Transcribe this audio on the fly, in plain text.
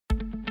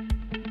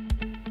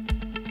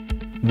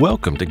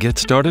Welcome to Get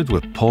Started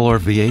with Polar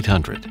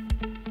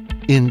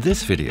V800. In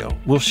this video,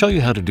 we'll show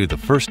you how to do the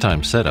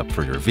first-time setup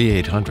for your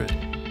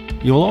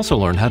V800. You'll also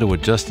learn how to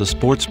adjust the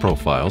sports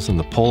profiles in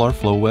the Polar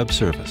Flow web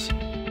service.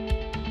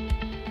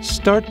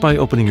 Start by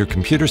opening your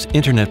computer's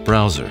internet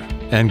browser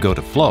and go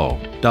to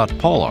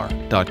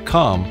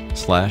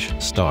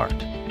flow.polar.com/start.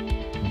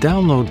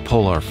 Download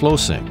Polar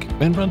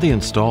FlowSync and run the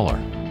installer.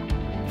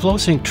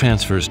 FlowSync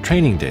transfers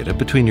training data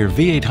between your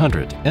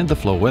V800 and the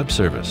Flow web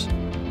service.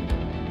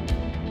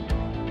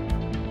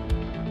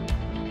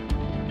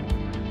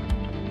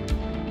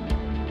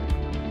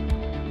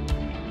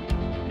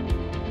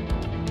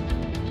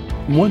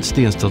 Once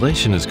the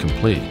installation is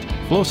complete,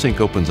 FlowSync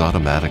opens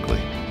automatically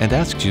and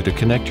asks you to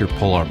connect your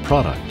Polar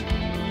product.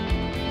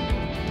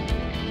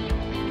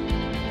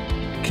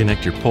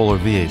 Connect your Polar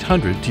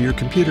V800 to your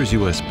computer's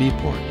USB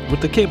port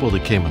with the cable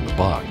that came in the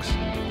box.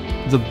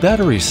 The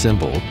battery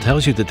symbol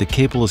tells you that the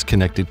cable is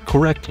connected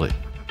correctly.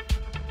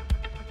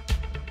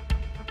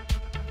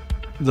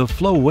 The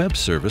Flow web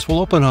service will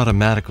open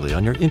automatically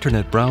on your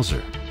internet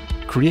browser.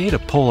 Create a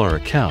Polar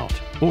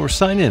account or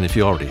sign in if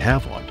you already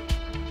have one.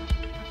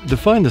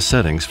 Define the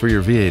settings for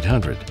your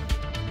V800.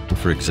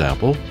 For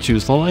example,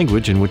 choose the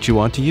language in which you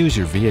want to use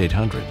your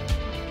V800.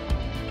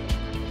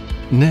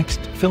 Next,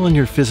 fill in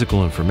your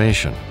physical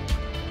information.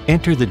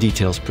 Enter the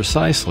details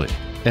precisely,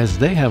 as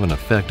they have an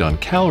effect on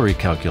calorie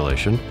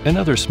calculation and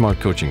other smart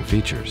coaching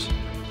features.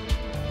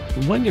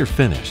 When you're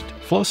finished,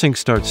 FlowSync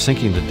starts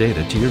syncing the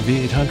data to your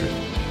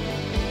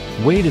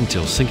V800. Wait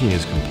until syncing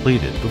is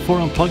completed before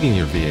unplugging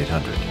your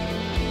V800.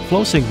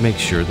 FlowSync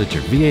makes sure that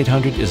your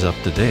V800 is up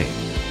to date.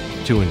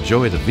 To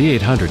enjoy the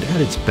V800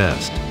 at its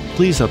best,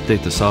 please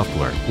update the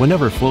software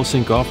whenever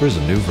FlowSync offers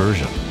a new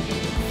version.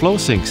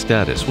 FlowSync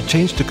status will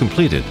change to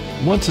completed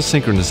once the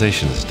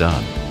synchronization is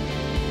done.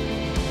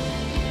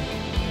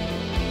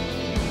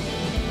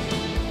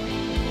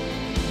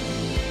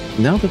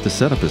 Now that the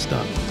setup is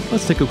done,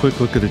 let's take a quick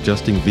look at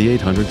adjusting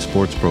V800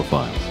 sports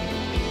profiles.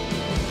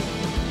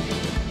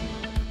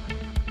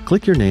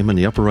 Click your name in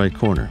the upper right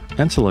corner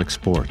and select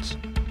Sports.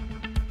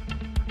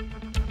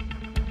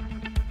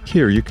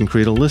 Here you can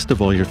create a list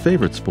of all your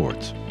favorite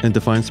sports and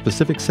define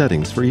specific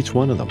settings for each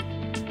one of them.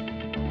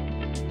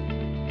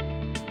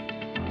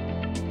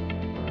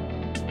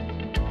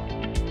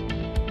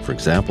 For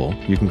example,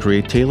 you can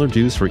create tailored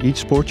views for each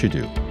sport you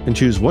do and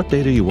choose what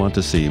data you want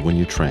to see when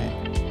you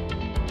train.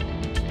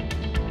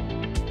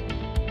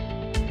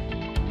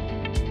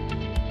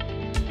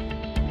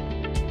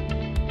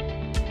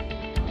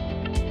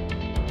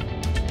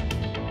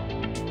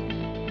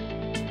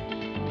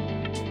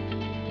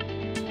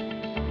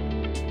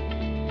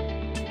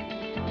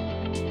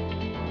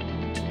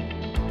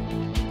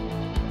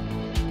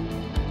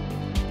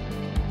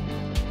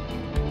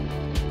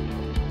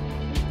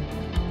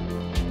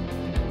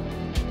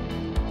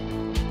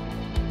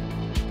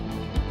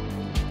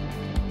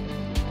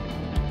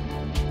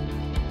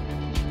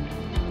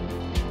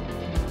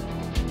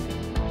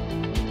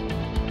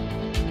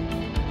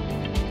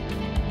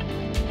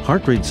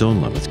 Heart rate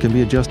zone limits can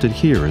be adjusted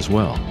here as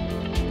well.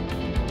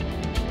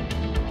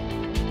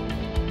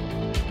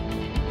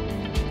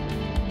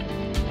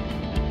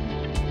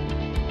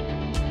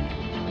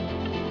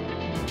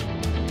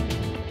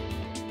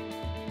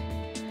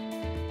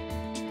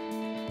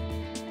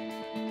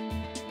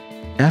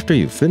 After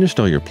you've finished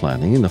all your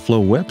planning in the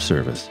Flow web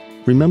service,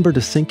 remember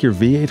to sync your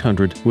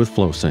V800 with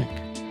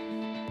FlowSync.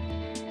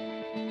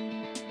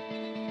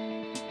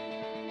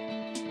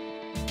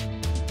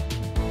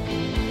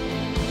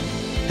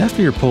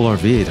 After your Polar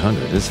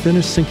V800 is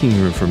finished syncing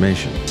your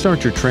information,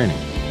 start your training.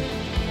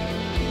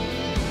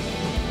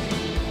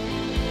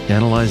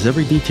 Analyze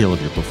every detail of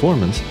your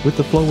performance with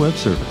the Flow web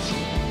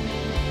service.